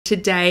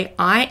Today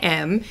I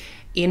am,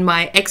 in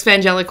my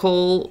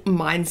ex-Vangelical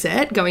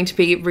mindset, going to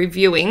be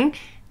reviewing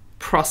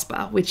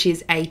Prosper, which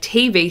is a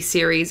TV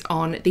series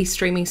on the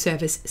streaming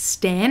service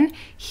Stan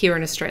here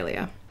in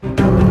Australia.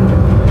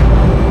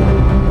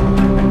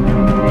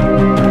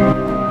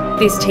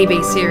 This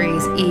TV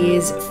series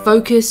is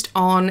focused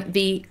on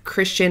the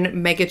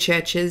Christian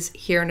megachurches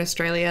here in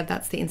Australia.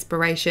 That's the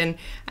inspiration,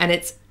 and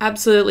it's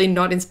absolutely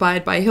not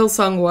inspired by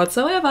Hillsong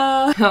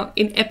whatsoever.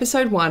 In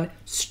episode 1,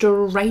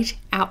 straight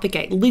out the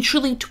gate,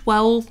 literally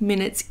 12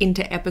 minutes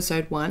into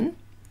episode 1,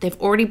 they've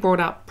already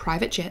brought up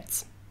private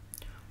jets,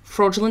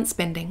 fraudulent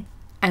spending,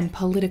 and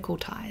political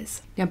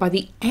ties. Now, by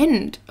the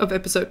end of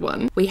episode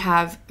 1, we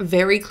have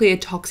very clear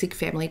toxic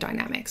family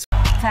dynamics.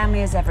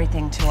 Family is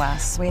everything to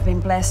us. We've been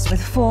blessed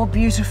with 4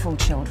 beautiful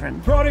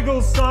children.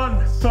 Prodigal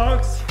son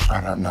sucks. I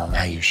don't know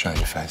how you show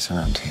your face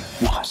around here.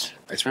 What?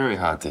 It's very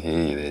hard to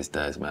hear you these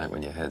days, mate,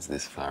 when your head's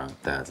this far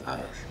up Dad's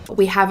ass.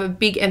 We have a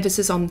big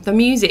emphasis on the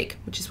music,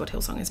 which is what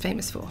Hillsong is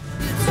famous for.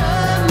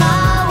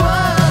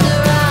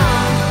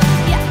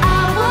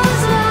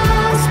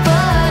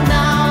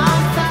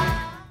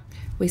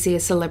 We see a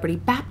celebrity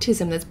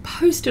baptism that's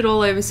posted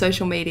all over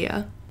social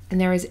media. And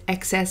there is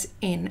excess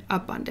in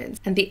abundance.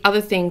 And the other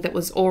thing that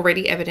was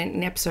already evident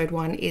in episode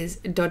 1 is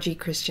dodgy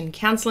Christian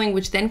counseling,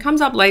 which then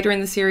comes up later in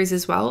the series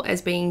as well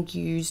as being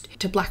used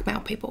to blackmail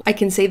people. I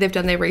can see they've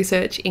done their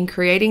research in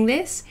creating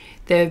this.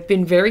 They've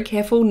been very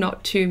careful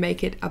not to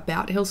make it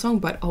about Hillsong,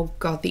 but oh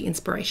God, the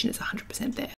inspiration is 100% there.